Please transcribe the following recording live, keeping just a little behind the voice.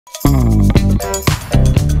Hey,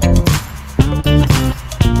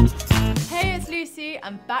 it's Lucy,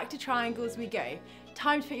 and back to triangles we go.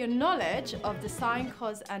 Time to put your knowledge of the sine,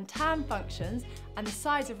 cos and tan functions and the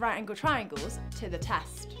sides of right angle triangles to the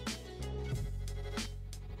test.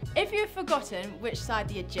 If you've forgotten which side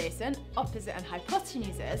the adjacent, opposite and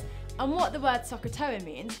hypotenuse is, and what the word SOHCAHTOA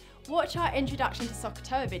means, watch our Introduction to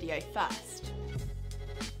SOHCAHTOA video first.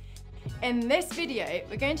 In this video,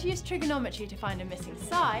 we're going to use trigonometry to find a missing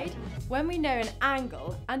side when we know an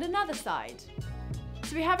angle and another side.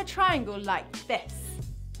 So we have a triangle like this.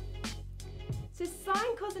 So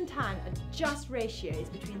sine, cos and tan are just ratios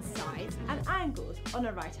between sides and angles on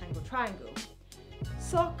a right angle triangle.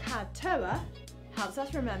 SOHCAHTOA helps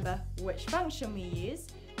us remember which function we use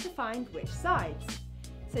to find which sides.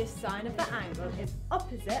 So sine of the angle is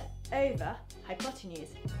opposite over hypotenuse,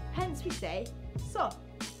 hence we say SOH.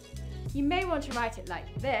 You may want to write it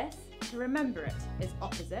like this to remember it is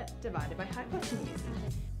opposite divided by hypotenuse.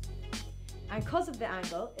 And cos of the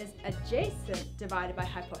angle is adjacent divided by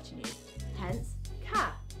hypotenuse, hence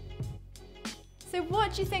CA. So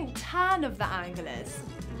what do you think tan of the angle is?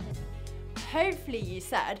 Hopefully you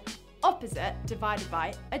said opposite divided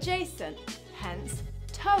by adjacent, hence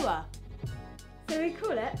TOA. So we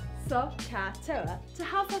call it SOHCAHTOA to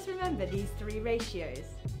help us remember these three ratios.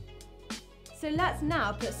 So let's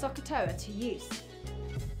now put SOHCAHTOA to use.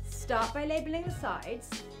 Start by labelling the sides.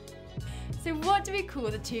 So what do we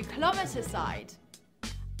call the 2 kilometre side?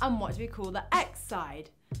 And what do we call the X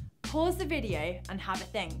side? Pause the video and have a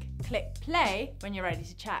think. Click play when you're ready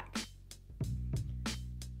to check.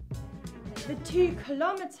 The 2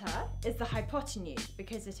 kilometre is the hypotenuse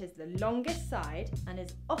because it is the longest side and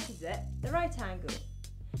is opposite the right angle.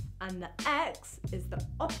 And the X is the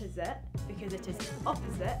opposite because it is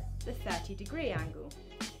opposite the 30-degree angle.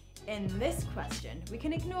 In this question, we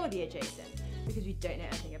can ignore the adjacent because we don't know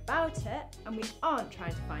anything about it and we aren't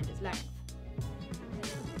trying to find its length.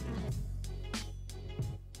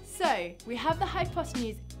 So we have the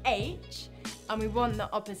hypotenuse H and we want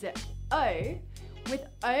the opposite O. With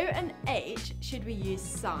O and H, should we use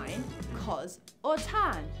sine, cos or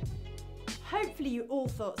tan? Hopefully you all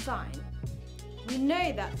thought sine. We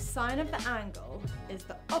know that sine of the angle is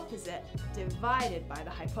the opposite divided by the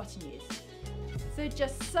hypotenuse. So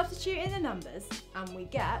just substitute in the numbers and we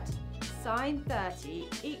get sine 30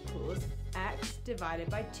 equals x divided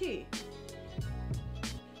by 2.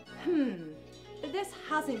 But this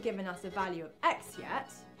hasn't given us a value of x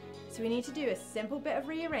yet, so we need to do a simple bit of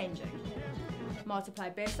rearranging. Multiply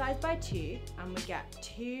both sides by 2 and we get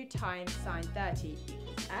 2 times sine 30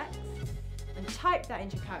 equals x. And type that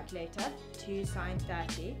into your calculator, 2 sine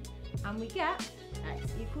 30, and we get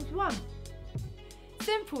x equals 1.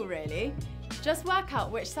 Simple really. Just work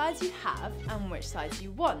out which sides you have and which sides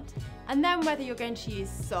you want, and then whether you're going to use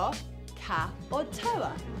SOH, CA or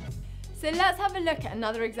TOA. So let's have a look at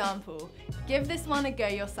another example. Give this one a go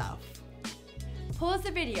yourself. Pause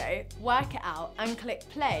the video, work it out and click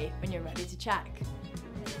play when you're ready to check.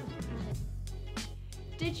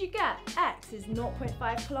 Did you get x is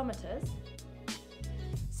 0.5 kilometres?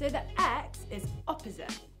 So the x is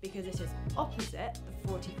opposite because it is opposite the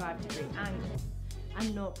 45-degree angle.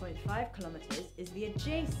 And 0.5 kilometres is the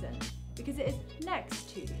adjacent because it is next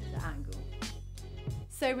to the angle.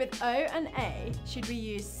 So with O and A, should we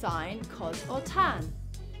use sine, cos or tan?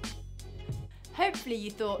 Hopefully you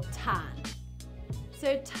thought tan.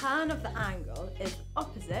 So tan of the angle is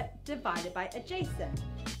opposite divided by adjacent.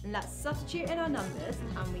 And let's substitute in our numbers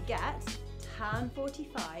and we get tan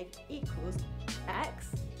 45 equals x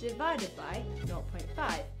divided by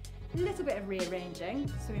 0.5. A little bit of rearranging,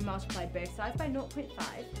 so we multiply both sides by 0.5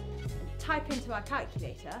 and type into our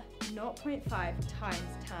calculator 0.5 times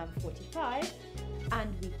tan 45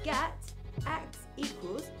 and we get x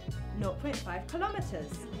equals 0.5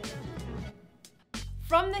 kilometres.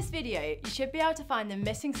 From this video, you should be able to find the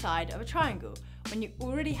missing side of a triangle when you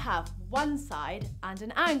already have one side and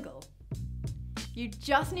an angle. You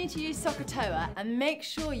just need to use SOHCAHTOA and make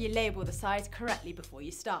sure you label the sides correctly before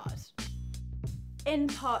you start. In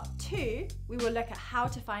part 2, we will look at how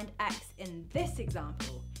to find x in this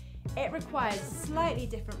example. It requires slightly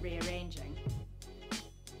different rearranging.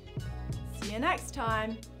 See you next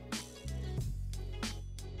time!